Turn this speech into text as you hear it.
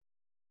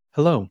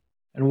Hello,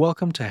 and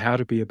welcome to How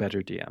to Be a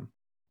Better DM.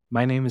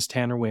 My name is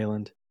Tanner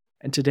Wayland,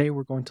 and today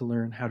we're going to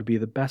learn how to be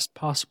the best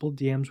possible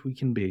DMs we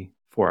can be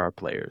for our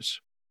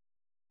players.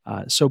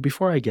 So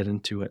before I get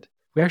into it,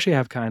 we actually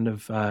have kind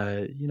of,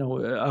 a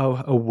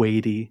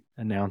weighty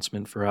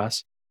announcement for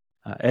us.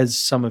 As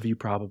some of you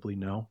probably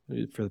know,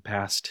 for the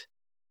past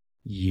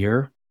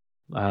year,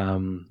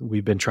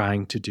 we've been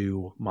trying to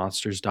do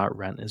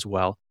Monsters.rent as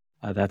well.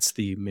 That's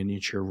the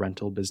miniature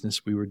rental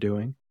business we were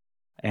doing.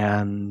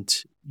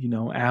 And,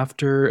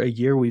 after a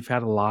year, we've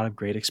had a lot of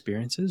great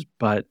experiences,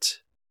 but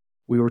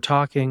we were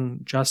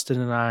talking, Justin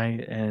and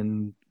I,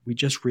 and we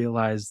just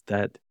realized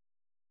that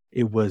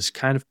it was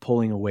kind of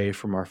pulling away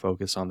from our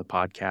focus on the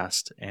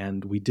podcast.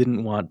 And we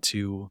didn't want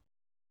to,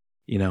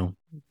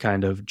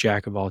 kind of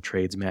jack of all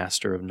trades,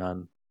 master of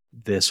none,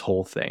 this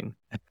whole thing.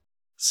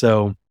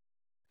 So,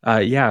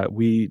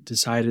 we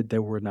decided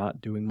that we're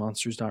not doing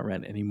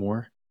Monsters.rent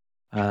anymore.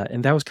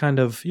 And that was kind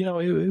of,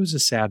 it was a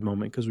sad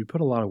moment because we put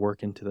a lot of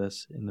work into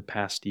this in the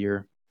past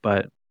year,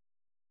 but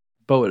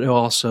it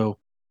also,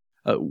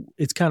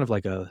 it's kind of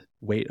like a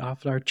weight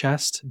off our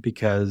chest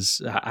because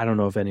I don't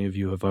know if any of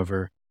you have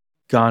ever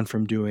gone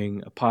from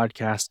doing a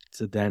podcast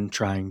to then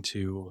trying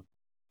to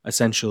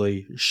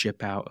essentially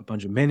ship out a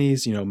bunch of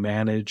minis,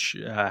 manage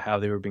how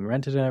they were being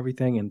rented and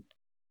everything. And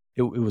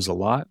it was a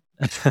lot.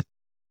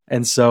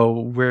 And so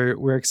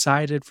we're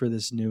excited for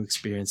this new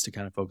experience to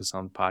kind of focus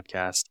on the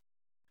podcast.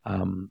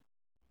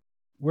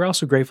 We're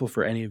also grateful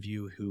for any of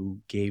you who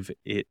gave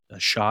it a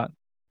shot.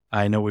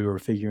 I know we were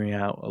figuring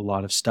out a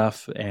lot of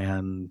stuff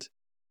and,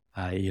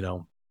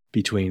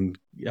 between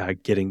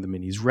getting the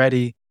minis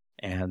ready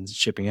and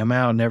shipping them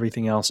out and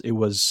everything else, it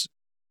was,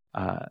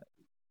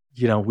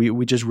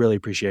 we just really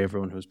appreciate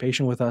everyone who was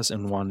patient with us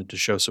and wanted to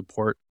show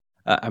support.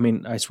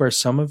 I swear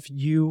some of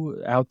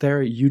you out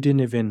there, you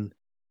didn't even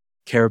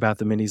care about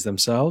the minis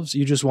themselves.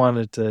 You just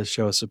wanted to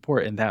show us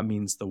support, and that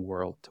means the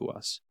world to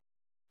us.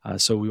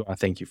 So we want to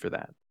thank you for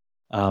that.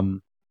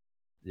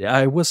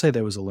 I will say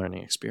there was a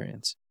learning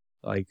experience.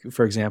 Like,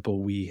 for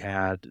example, we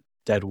had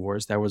Dead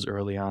Wars. That was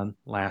early on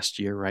last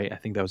year, right? I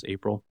think that was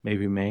April,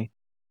 maybe May.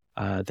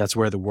 That's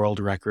where the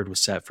world record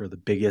was set for the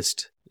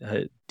biggest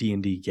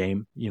D&D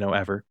game,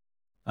 ever.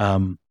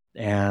 We've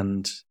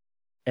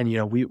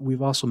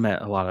also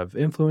met a lot of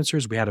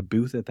influencers. We had a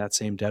booth at that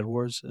same Dead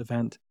Wars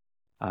event.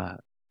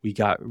 We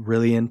got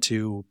really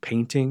into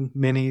painting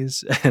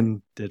minis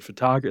and did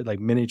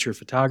miniature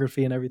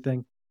photography and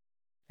everything.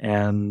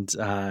 And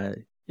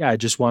I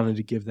just wanted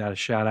to give that a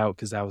shout out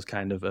because that was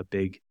kind of a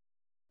big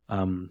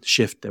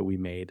shift that we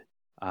made.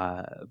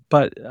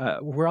 But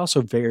we're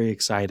also very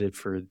excited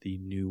for the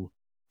new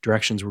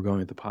directions we're going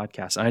with the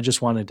podcast. And I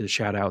just wanted to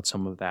shout out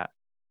some of that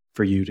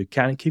for you to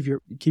kind of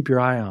keep your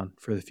eye on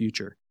for the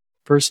future.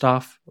 First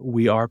off,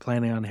 we are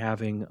planning on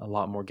having a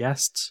lot more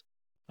guests.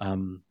 I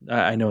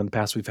know in the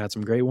past we've had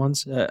some great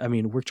ones.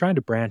 We're trying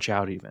to branch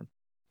out even.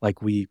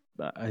 This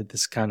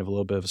is kind of a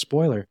little bit of a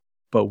spoiler,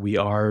 but we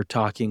are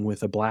talking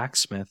with a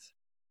blacksmith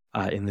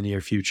in the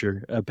near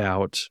future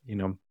about,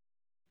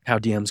 how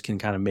DMs can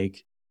kind of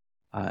make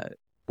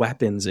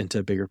weapons into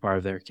a bigger part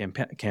of their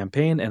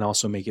campaign and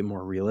also make it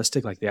more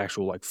realistic, like the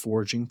actual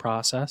forging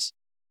process.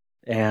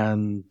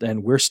 And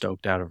we're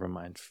stoked out of our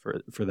mind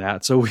for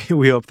that. So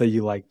we hope that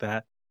you like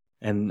that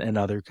and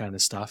other kind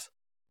of stuff.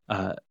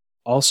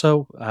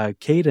 Also,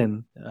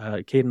 Caden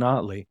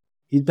Otley,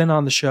 he's been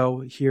on the show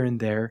here and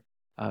there,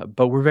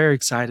 but we're very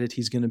excited.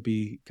 He's going to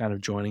be kind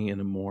of joining in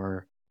a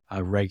more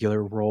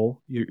regular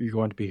role. You're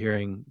going to be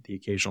hearing the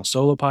occasional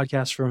solo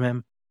podcast from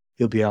him.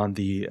 He'll be on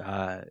the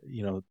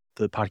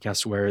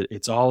podcast where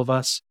it's all of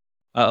us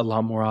a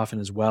lot more often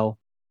as well.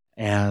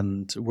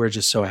 And we're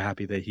just so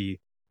happy that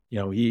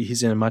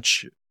he's in a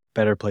much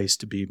better place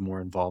to be more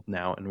involved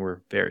now, and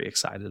we're very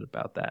excited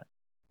about that.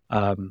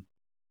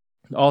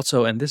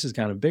 Also, and this is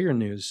kind of bigger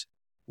news,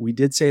 we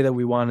did say that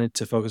we wanted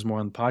to focus more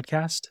on the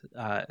podcast.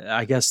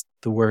 I guess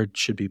the word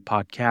should be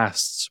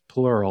podcasts,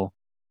 plural.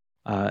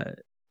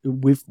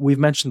 We've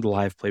mentioned the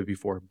live play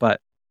before,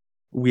 but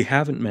we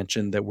haven't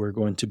mentioned that we're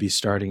going to be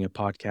starting a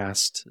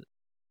podcast,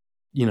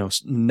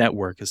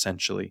 network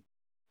essentially.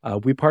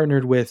 We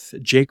partnered with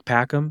Jake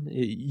Packham.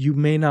 You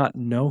may not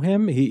know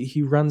him.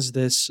 He runs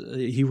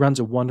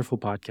a wonderful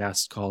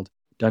podcast called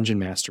Dungeon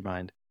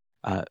Mastermind.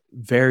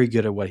 Very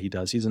good at what he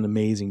does. He's an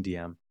amazing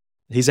DM.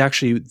 He's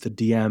actually the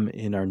DM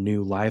in our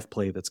new live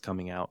play that's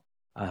coming out,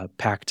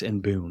 Pact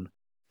and Boon.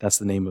 That's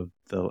the name of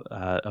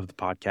the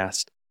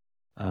podcast.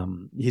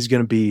 He's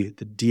going to be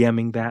the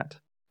DMing that,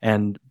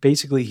 and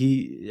basically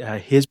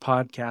his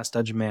podcast,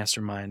 Dungeon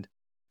Mastermind,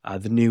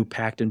 the new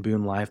Pact and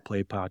Boon live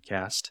play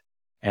podcast,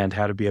 and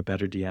How to Be a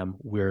Better DM.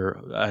 We're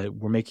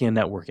making a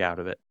network out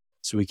of it,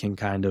 so we can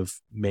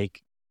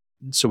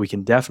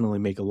definitely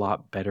make a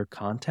lot better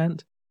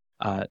content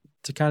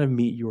to kind of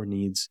meet your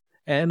needs,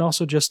 and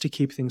also just to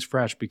keep things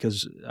fresh,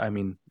 because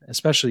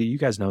especially you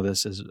guys know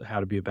this as How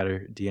to Be a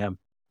Better DM.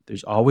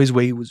 There's always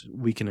ways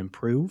we can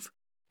improve,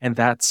 and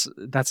that's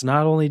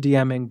not only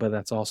DMing, but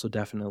that's also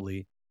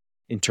definitely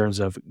in terms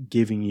of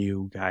giving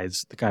you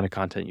guys the kind of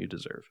content you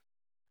deserve.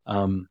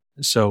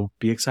 So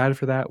be excited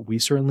for that. We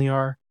certainly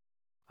are.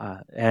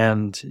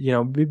 And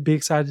be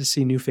excited to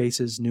see new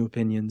faces, new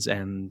opinions,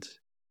 and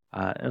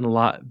a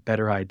lot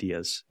better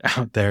ideas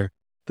out there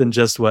than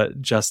just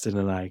what Justin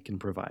and I can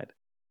provide.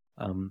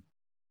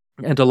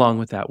 And along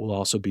with that, we'll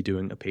also be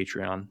doing a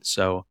Patreon.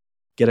 So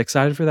get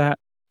excited for that,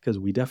 because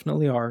we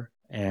definitely are.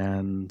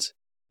 And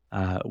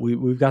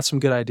we've got some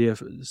good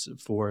ideas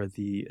for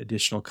the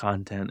additional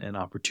content and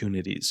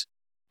opportunities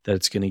that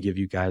it's going to give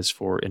you guys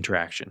for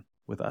interaction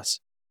with us.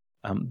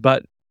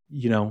 But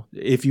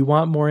if you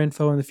want more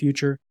info in the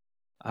future,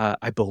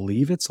 I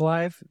believe it's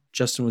live.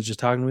 Justin was just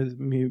talking with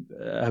me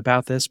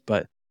about this,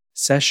 but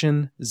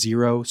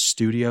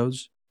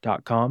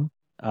sessionzerostudios.com.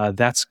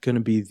 That's going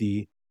to be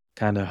the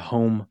kind of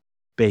home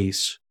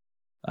base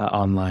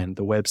online,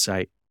 the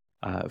website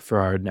for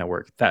our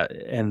network.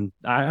 And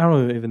I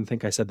don't even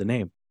think I said the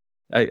name.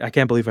 I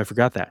can't believe I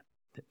forgot that.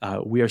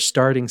 We are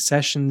starting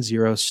Session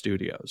Zero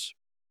Studios,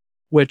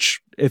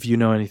 which, if you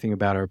know anything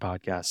about our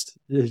podcast,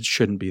 it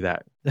shouldn't be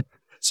that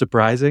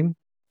surprising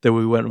that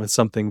we went with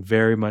something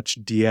very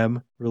much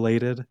DM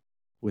related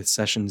with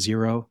Session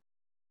Zero.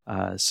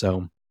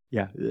 So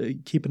yeah,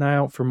 keep an eye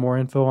out for more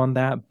info on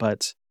that.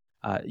 But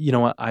you know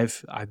what?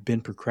 I've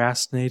been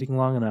procrastinating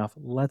long enough.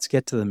 Let's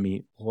get to the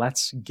meat.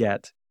 Let's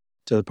get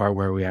to the part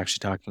where we're actually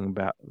talking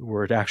about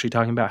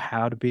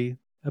how to be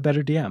a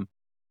better DM.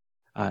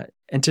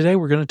 And today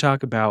we're going to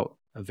talk about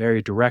a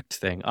very direct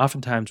thing.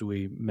 Oftentimes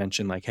we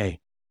mention like, hey,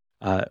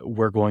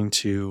 we're going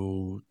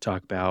to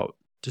talk about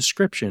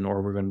description,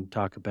 or we're going to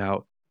talk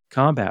about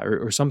combat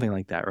or something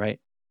like that, right?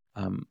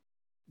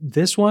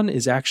 This one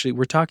is actually,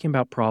 we're talking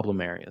about problem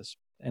areas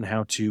and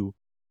how to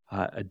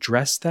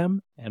address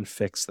them and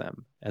fix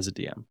them as a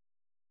DM.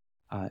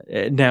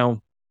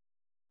 Now,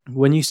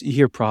 when you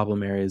hear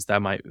problem areas,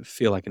 that might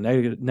feel like a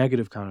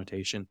negative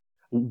connotation.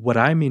 What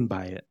I mean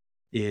by it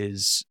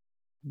is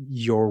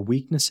your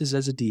weaknesses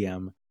as a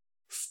DM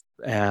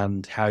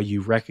and how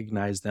you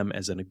recognize them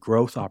as a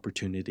growth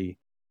opportunity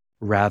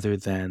rather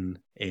than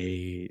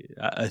a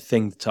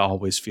thing to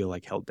always feel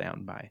like held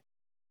down by.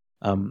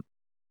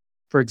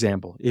 For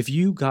example, if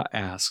you got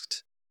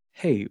asked,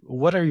 hey,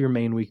 what are your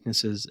main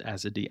weaknesses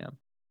as a DM?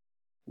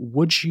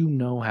 Would you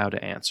know how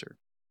to answer?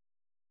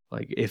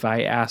 Like, if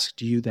I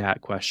asked you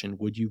that question,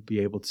 would you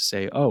be able to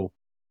say,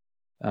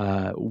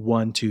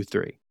 1, 2,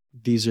 3.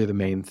 These are the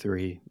main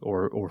 3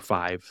 or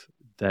 5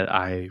 that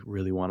I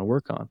really want to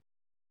work on.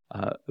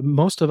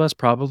 Most of us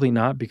probably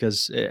not,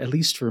 because at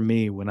least for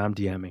me, when I'm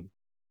DMing,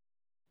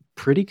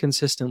 pretty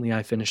consistently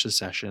I finish a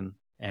session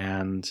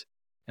and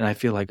I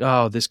feel like,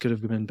 oh, this could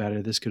have been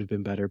better, this could have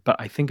been better. But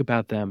I think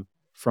about them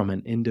from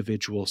an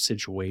individual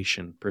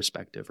situation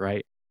perspective,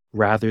 right?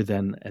 Rather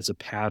than as a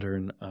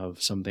pattern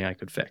of something I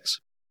could fix.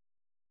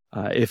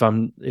 If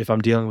I'm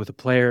dealing with a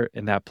player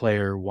and that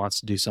player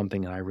wants to do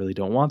something and I really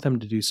don't want them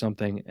to do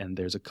something, and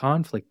there's a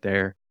conflict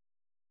there,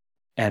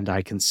 and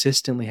I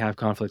consistently have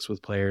conflicts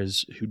with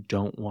players who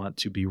don't want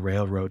to be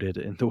railroaded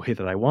in the way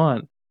that I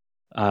want,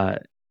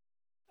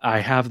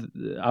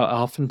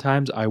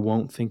 oftentimes I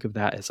won't think of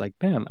that as like,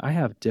 man, I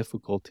have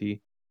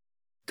difficulty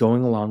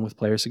going along with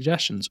player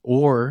suggestions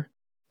or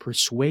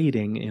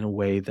persuading in a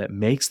way that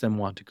makes them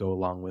want to go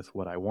along with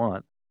what I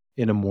want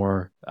in a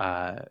more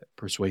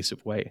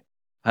persuasive way.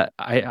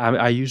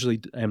 I usually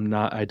am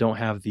not. I don't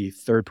have the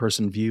third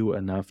person view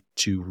enough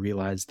to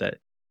realize that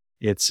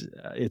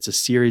it's a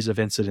series of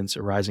incidents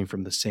arising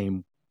from the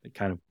same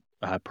kind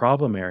of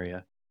problem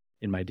area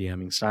in my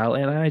DMing style,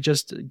 and I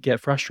just get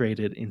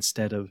frustrated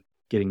instead of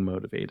getting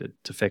motivated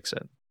to fix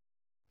it.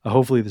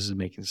 Hopefully this is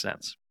making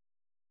sense.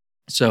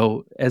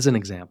 So as an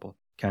example,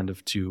 kind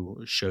of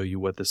to show you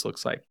what this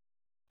looks like,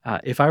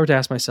 if I were to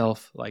ask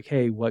myself like,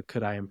 hey, what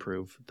could I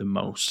improve the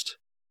most?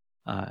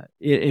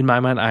 In my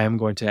mind, I am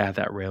going to add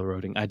that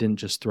railroading. I didn't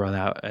just throw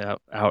that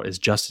out as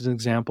just an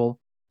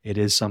example. It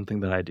is something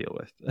that I deal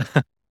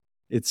with.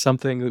 It's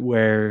something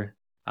where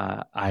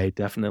I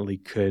definitely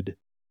could,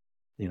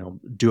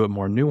 do it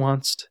more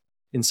nuanced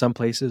in some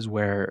places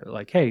where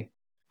like, hey,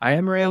 I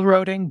am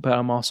railroading, but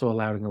I'm also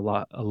allowing a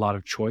lot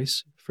of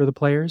choice for the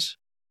players.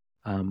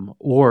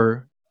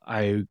 Or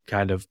I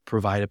kind of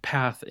provide a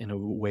path in a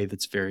way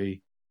that's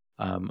very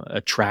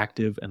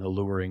attractive and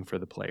alluring for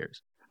the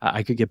players.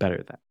 I could get better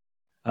at that.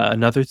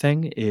 Another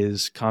thing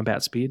is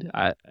combat speed.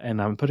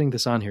 And I'm putting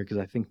this on here because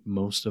I think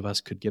most of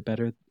us could get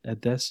better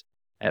at this,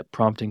 at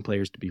prompting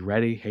players to be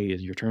ready. Hey,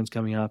 your turn's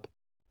coming up.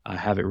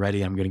 Have it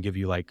ready. I'm going to give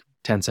you like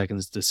 10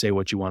 seconds to say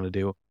what you want to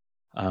do,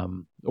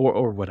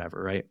 or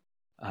whatever, right?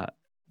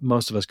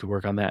 Most of us could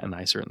work on that, and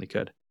I certainly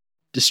could.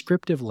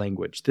 Descriptive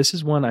language. This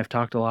is one I've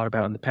talked a lot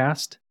about in the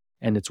past,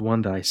 and it's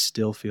one that I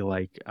still feel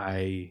like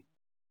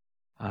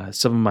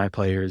some of my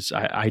players,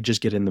 I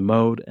just get in the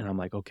mode and I'm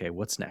like, okay,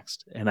 what's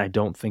next? And I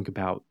don't think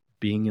about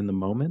being in the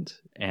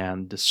moment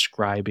and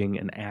describing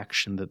an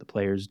action that the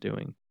player is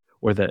doing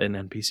or that an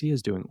NPC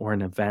is doing or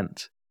an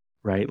event,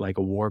 right? Like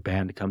a war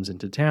band comes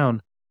into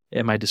town.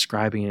 Am I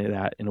describing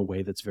that in a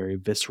way that's very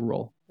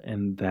visceral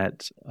and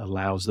that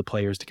allows the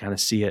players to kind of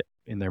see it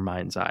in their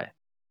mind's eye?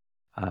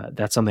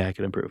 That's something I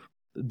could improve.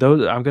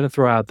 those I'm going to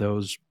throw out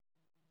those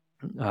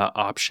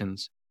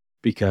options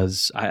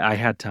because I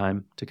had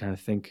time to kind of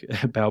think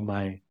about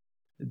my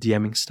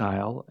DMing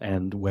style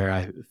and where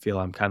I feel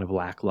I'm kind of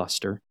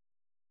lackluster.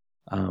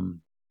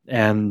 Um,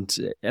 and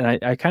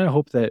I kind of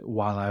hope that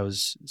while I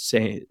was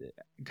saying,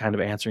 kind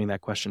of answering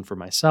that question for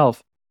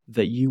myself,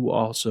 that you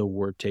also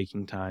were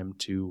taking time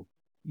to,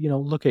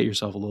 look at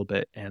yourself a little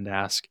bit and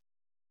ask,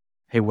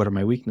 hey, what are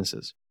my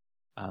weaknesses?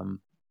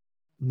 Um,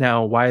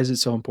 Now, why is it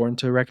so important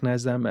to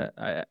recognize them?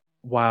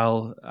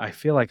 While I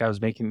feel like I was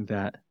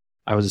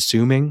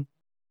assuming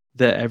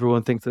that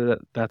everyone thinks that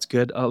that's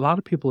good. A lot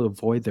of people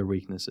avoid their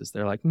weaknesses.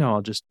 They're like, no,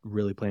 I'll just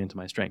really play into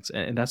my strengths.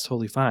 And that's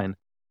totally fine.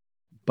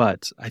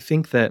 But I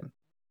think that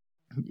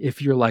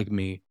if you're like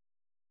me,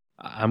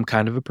 I'm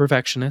kind of a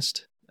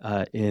perfectionist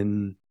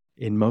in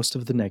most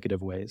of the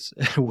negative ways,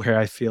 where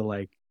I feel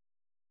like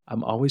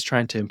I'm always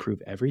trying to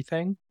improve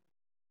everything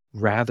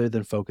rather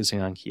than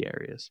focusing on key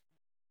areas.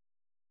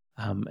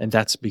 And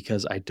that's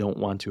because I don't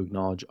want to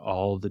acknowledge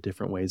all the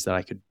different ways that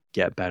I could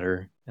get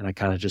better. And I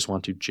kind of just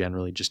want to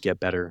generally just get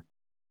better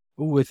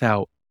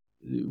without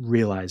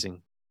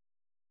realizing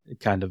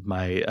kind of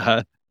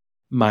my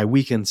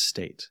weakened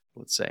state,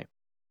 let's say.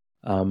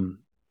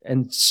 Um,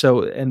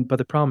 but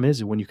the problem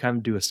is when you kind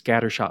of do a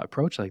scattershot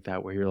approach like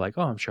that, where you're like,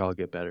 oh, I'm sure I'll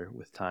get better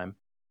with time,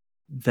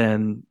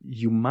 then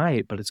you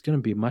might, but it's going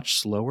to be much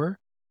slower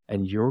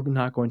and you're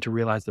not going to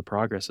realize the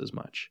progress as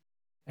much.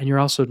 And you're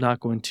also not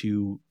going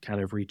to kind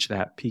of reach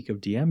that peak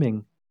of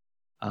DMing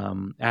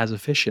as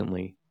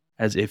efficiently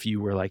as if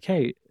you were like,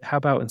 hey, how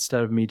about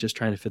instead of me just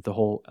trying to fit the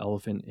whole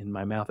elephant in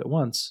my mouth at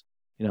once,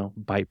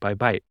 bite by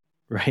bite,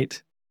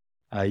 right?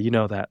 You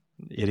know that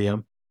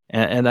idiom.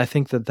 And I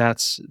think that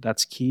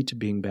that's key to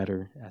being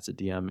better as a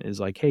DM is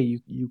like, hey,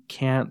 you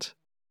can't.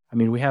 I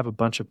mean, we have a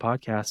bunch of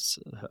podcasts,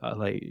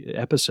 like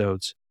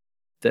episodes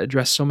that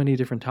address so many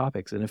different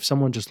topics, and if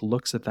someone just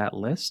looks at that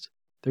list,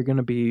 they're going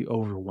to be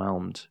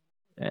overwhelmed,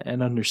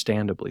 and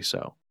understandably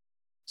so.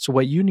 So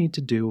what you need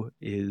to do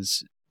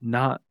is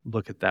not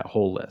look at that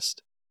whole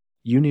list.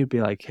 You need to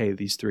be like, hey,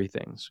 these three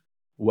things.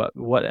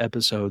 What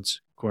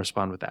episodes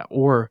correspond with that?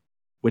 Or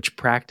which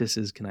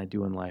practices can I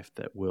do in life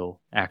that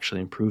will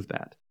actually improve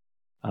that?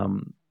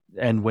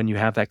 And when you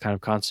have that kind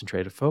of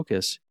concentrated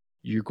focus,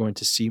 you're going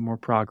to see more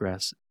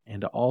progress.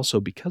 And also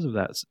because of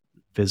that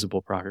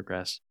visible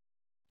progress,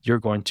 you're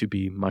going to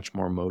be much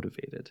more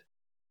motivated.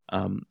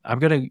 I'm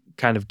going to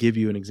kind of give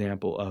you an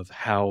example of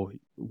how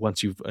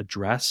once you've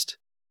addressed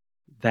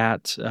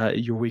that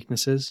your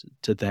weaknesses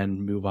to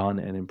then move on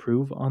and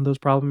improve on those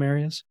problem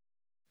areas.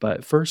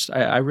 But first,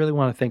 I really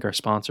want to thank our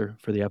sponsor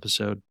for the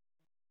episode.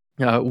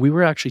 We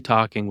were actually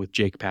talking with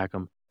Jake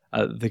Packham,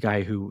 the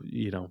guy who,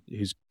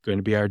 who's going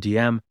to be our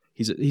DM.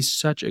 He's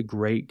such a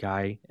great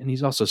guy, and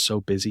he's also so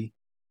busy.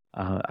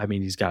 I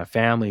mean, he's got a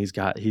family.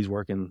 He's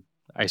working,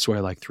 I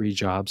swear, like 3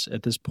 jobs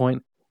at this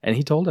point. And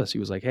he told us, he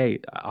was like, hey,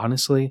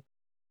 honestly,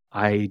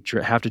 I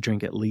have to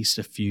drink at least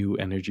a few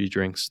energy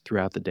drinks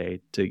throughout the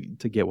day to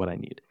get what I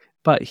need.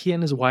 But he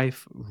and his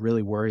wife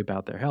really worry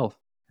about their health,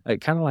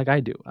 kind of like I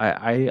do.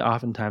 I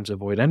oftentimes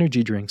avoid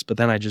energy drinks, but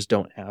then I just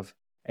don't have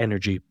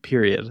energy,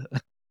 period.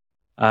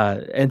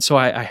 And so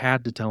I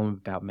had to tell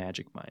him about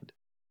Magic Mind.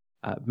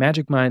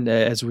 Magic Mind,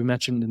 as we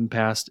mentioned in the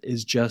past,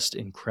 is just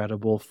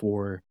incredible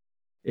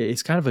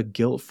it's kind of a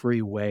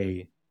guilt-free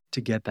way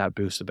to get that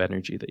boost of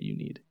energy that you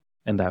need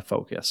and that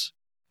focus.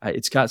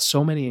 It's got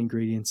so many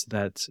ingredients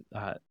that,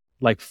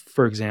 like,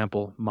 for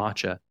example,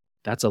 matcha,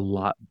 that's a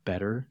lot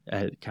better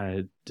at kind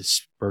of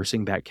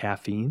dispersing that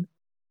caffeine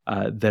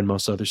than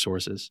most other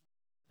sources.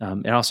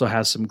 It also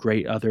has some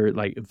great other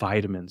like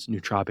vitamins,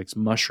 nootropics,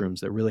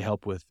 mushrooms that really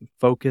help with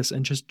focus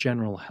and just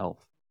general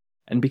health.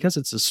 And because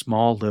it's a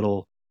small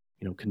little,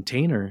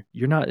 container,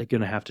 you're not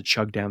going to have to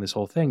chug down this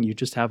whole thing. You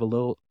just have a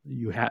little,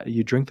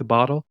 you drink the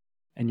bottle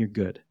and you're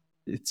good.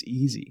 It's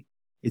easy.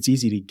 It's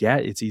easy to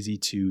get. It's easy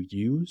to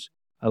use.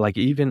 Like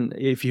even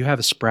if you have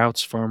a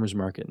Sprouts Farmers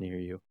Market near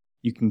you,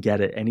 you can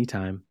get it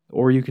anytime,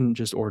 or you can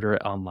just order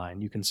it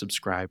online. You can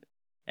subscribe,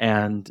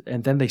 and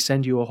then they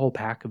send you a whole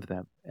pack of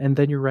them, and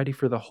then you're ready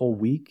for the whole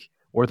week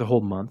or the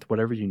whole month,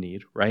 whatever you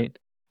need. Right?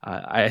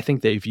 I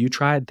think that if you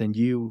tried, then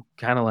you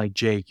kind of like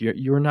Jake,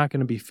 you're not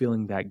going to be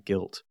feeling that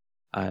guilt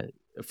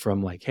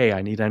from like, hey,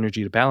 I need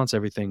energy to balance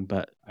everything,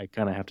 but I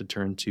kind of have to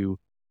turn to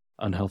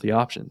unhealthy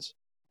options.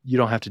 You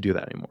don't have to do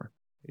that anymore.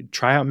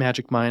 Try out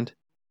Magic Mind.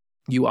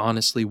 You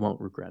honestly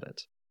won't regret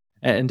it.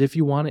 And if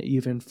you want it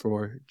even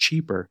for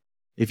cheaper,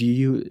 if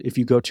you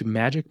go to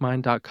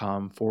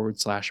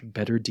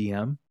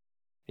magicmind.com/betterdm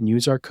and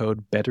use our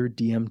code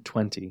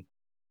betterdm20,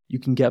 you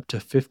can get up to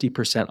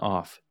 50%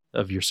 off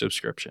of your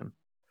subscription.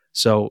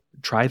 So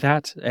try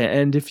that.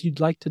 And if you'd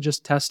like to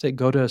just test it,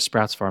 go to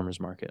Sprouts Farmers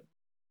Market.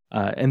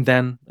 And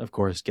then, of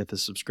course, get the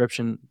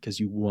subscription because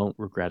you won't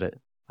regret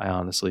it. I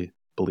honestly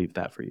believe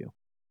that for you.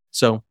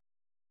 So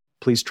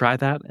please try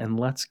that, and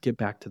let's get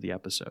back to the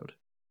episode.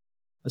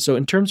 So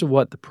in terms of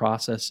what the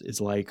process is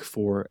like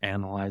for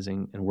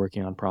analyzing and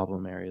working on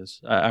problem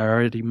areas, I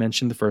already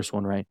mentioned the first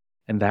one, right?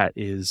 And that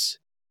is,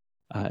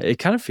 it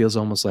kind of feels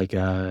almost like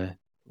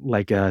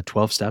like a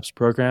 12 steps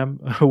program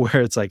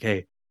where it's like,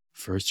 hey,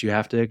 first you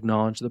have to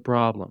acknowledge the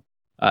problem.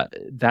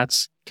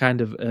 That's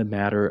kind of a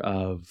matter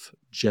of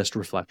just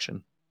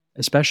reflection,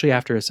 especially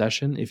after a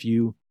session.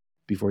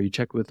 Before you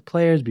check with the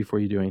players, before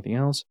you do anything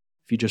else,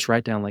 if you just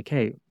write down like,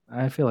 hey,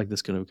 I feel like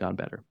this could have gone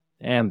better,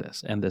 and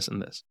this, and this,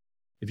 and this.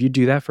 If you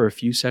do that for a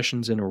few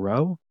sessions in a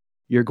row,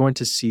 you're going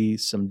to see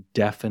some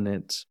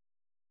definite,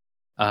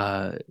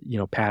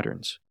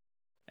 patterns.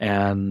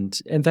 And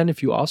then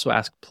if you also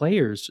ask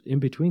players in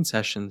between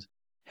sessions,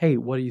 hey,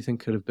 what do you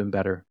think could have been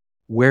better?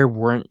 Where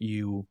weren't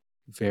you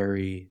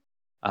very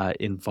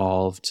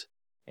involved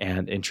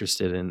and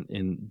interested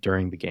in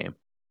during the game?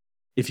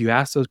 If you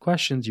ask those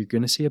questions, you're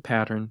going to see a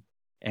pattern,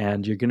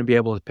 and you're going to be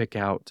able to pick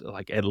out,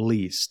 like, at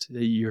least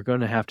you're going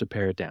to have to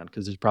pare it down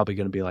because there's probably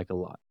going to be like a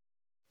lot.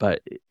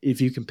 But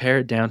if you compare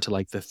it down to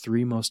like the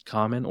 3 most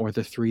common or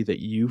the 3 that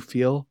you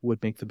feel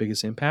would make the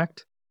biggest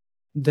impact,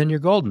 then you're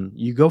golden.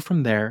 You go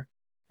from there.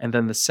 And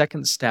then the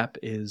second step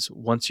is,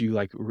 once you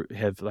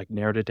have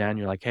narrowed it down,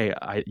 you're like, hey,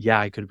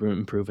 I could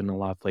improve in a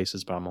lot of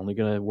places, but I'm only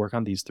going to work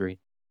on these 3.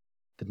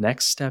 The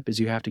next step is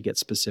you have to get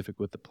specific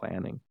with the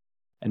planning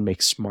and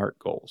make smart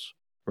goals,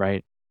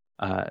 right?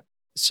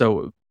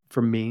 So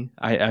for me,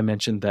 I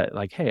mentioned that,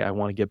 like, hey, I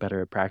want to get better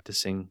at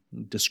practicing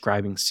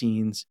describing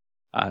scenes,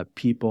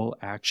 people,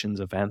 actions,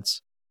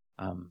 events.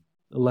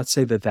 Let's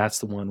say that that's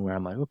the one where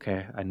I'm like,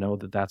 okay, I know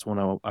that that's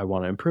one I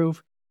want to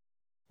improve.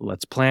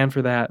 Let's plan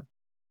for that.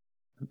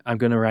 I'm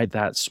going to write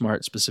that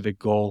smart, specific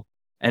goal,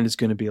 and it's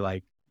going to be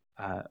like,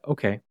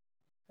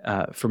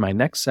 for my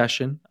next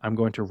session, I'm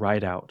going to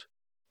write out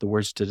the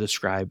words to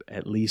describe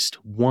at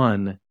least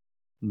one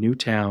new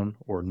town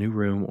or new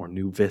room or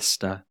new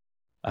vista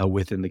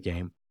within the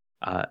game.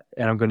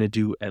 And I'm going to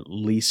do at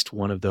least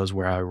one of those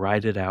where I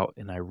write it out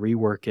and I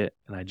rework it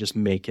and I just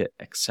make it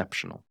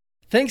exceptional.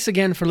 Thanks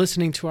again for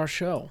listening to our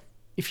show.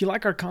 If you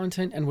like our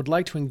content and would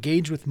like to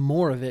engage with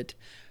more of it,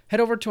 head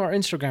over to our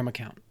Instagram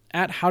account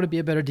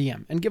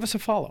 @HowToBeABetterDM and give us a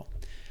follow.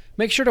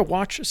 Make sure to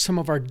watch some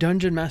of our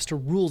Dungeon Master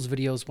Rules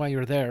videos while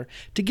you're there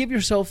to give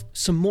yourself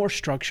some more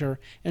structure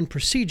and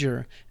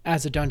procedure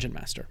as a Dungeon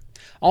Master.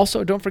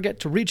 Also, don't forget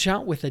to reach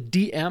out with a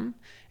DM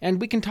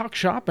and we can talk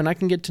shop and I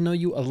can get to know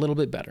you a little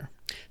bit better.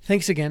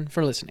 Thanks again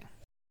for listening.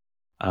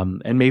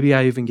 And maybe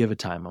I even give a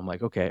time. I'm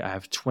like, okay, I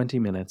have 20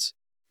 minutes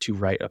to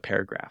write a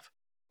paragraph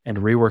and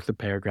rework the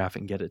paragraph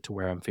and get it to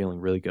where I'm feeling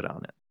really good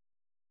on it.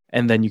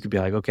 And then you could be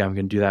like, okay, I'm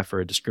going to do that for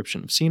a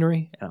description of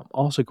scenery. And I'm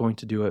also going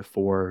to do it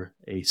for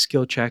a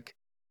skill check,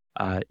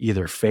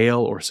 either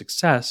fail or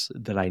success,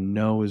 that I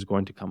know is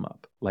going to come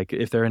up. Like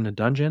if they're in a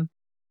dungeon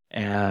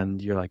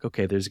and you're like,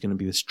 okay, there's going to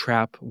be this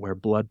trap where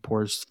blood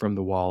pours from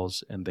the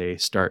walls and they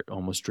start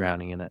almost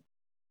drowning in it.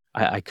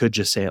 I could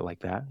just say it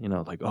like that,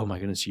 like, oh my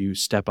goodness, you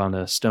step on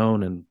a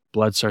stone and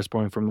blood starts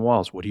pouring from the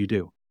walls. What do you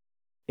do?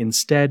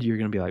 Instead, you're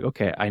going to be like,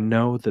 okay, I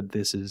know that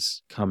this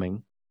is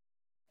coming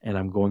and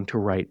I'm going to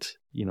write,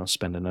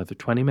 spend another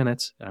 20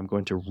 minutes and I'm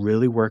going to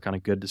really work on a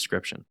good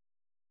description.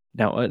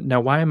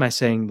 Now, why am I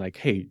saying like,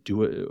 hey,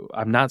 do it?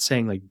 I'm not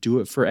saying like do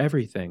it for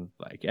everything,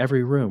 like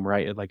every room,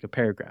 right? Like a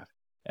paragraph,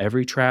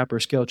 every trap or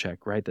skill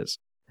check, write this.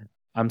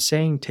 I'm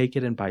saying take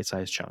it in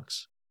bite-sized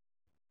chunks.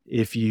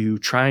 If you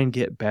try and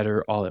get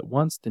better all at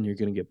once, then you're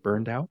going to get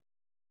burned out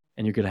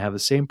and you're going to have the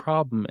same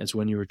problem as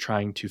when you were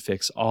trying to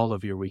fix all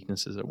of your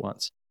weaknesses at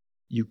once.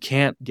 You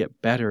can't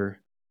get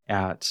better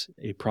at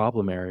a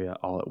problem area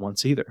all at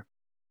once either.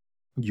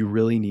 You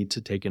really need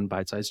to take in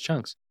bite-sized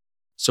chunks.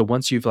 So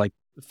once you've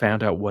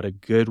found out what a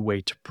good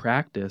way to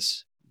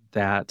practice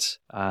that,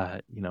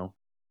 that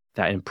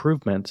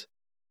improvement,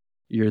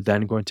 you're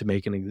then going to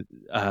make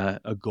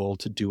a goal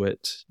to do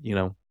it,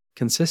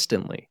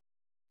 consistently.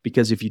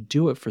 Because if you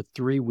do it for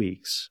 3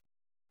 weeks,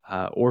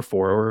 or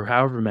 4, or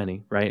however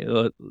many, right?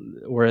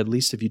 Or at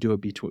least if you do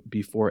it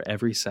before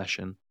every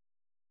session,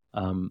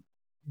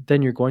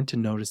 then you're going to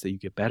notice that you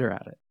get better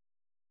at it.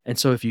 And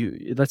so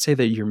let's say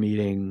that you're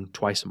meeting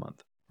twice a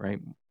month,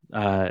 right?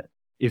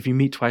 If you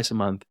meet twice a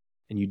month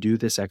and you do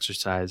this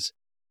exercise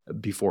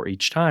before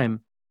each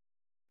time,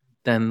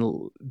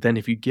 then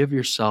if you give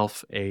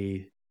yourself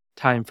a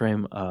time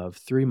frame of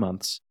 3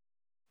 months,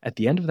 at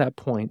the end of that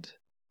point,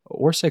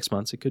 or 6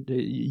 months,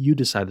 you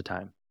decide the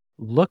time.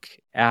 Look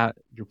at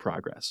your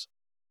progress.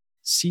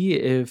 See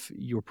if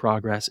your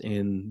progress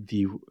in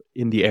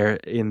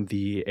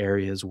the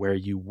areas where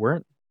you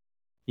weren't,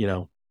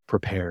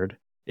 prepared,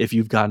 if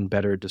you've gotten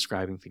better at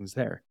describing things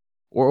there,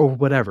 or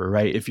whatever,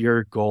 right? If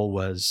your goal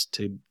was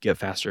to get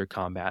faster at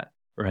combat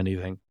or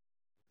anything,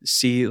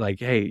 see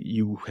hey,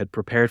 you had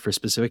prepared for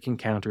specific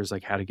encounters,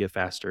 like how to get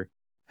faster.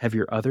 Have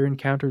your other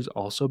encounters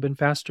also been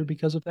faster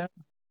because of that?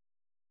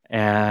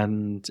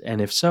 And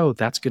if so,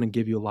 that's going to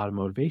give you a lot of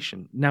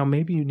motivation. Now,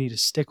 maybe you need to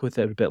stick with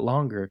it a bit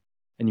longer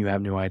and you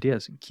have new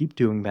ideas. Keep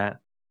doing that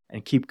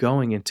and keep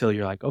going until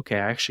you're like, okay,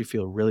 I actually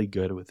feel really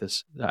good with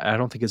this. I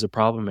don't think it's a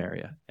problem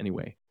area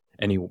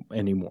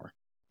anymore.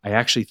 I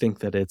actually think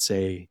that it's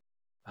a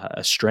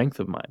strength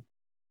of mine.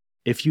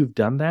 If you've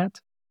done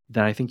that,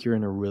 then I think you're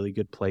in a really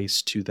good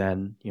place to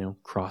then,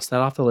 cross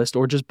that off the list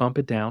or just bump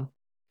it down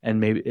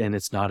and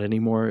it's not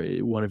anymore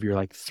one of your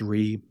like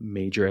 3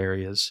 major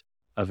areas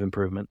of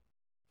improvement,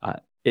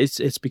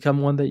 it's become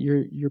one that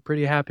you're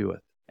pretty happy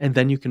with, and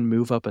then you can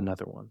move up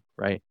another one,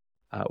 right?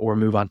 Or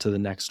move on to the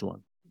next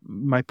one.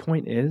 My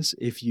point is,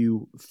 if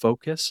you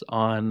focus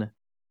on,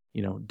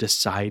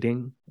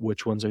 deciding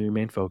which ones are your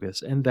main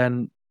focus, and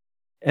then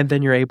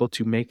you're able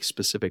to make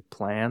specific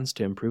plans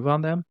to improve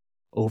on them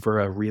over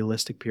a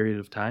realistic period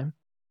of time,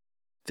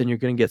 then you're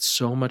going to get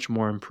so much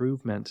more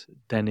improvement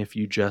than if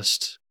you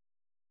just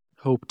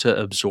hope to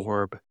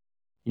absorb,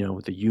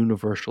 the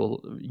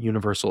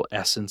universal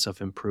essence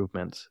of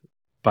improvement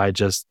by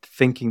just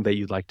thinking that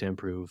you'd like to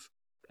improve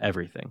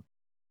everything.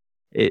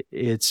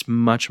 It's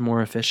much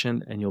more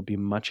efficient, and you'll be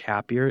much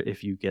happier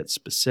if you get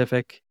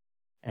specific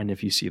and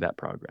if you see that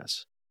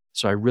progress.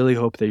 So I really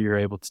hope that you're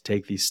able to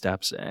take these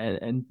steps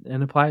and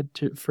apply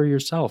it for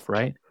yourself,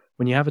 right?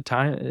 When you have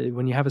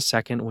a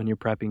second, when you're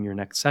prepping your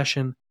next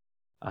session,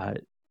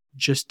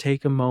 just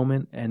take a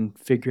moment and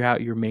figure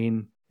out your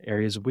main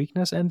areas of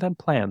weakness, and then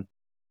plan.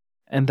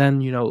 And then,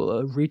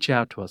 reach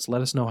out to us.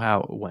 Let us know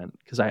how it went,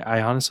 because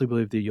I honestly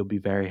believe that you'll be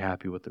very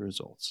happy with the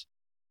results.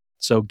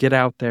 So get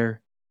out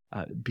there,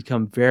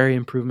 become very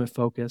improvement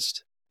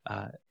focused,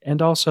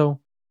 and also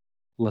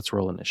let's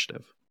roll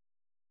initiative.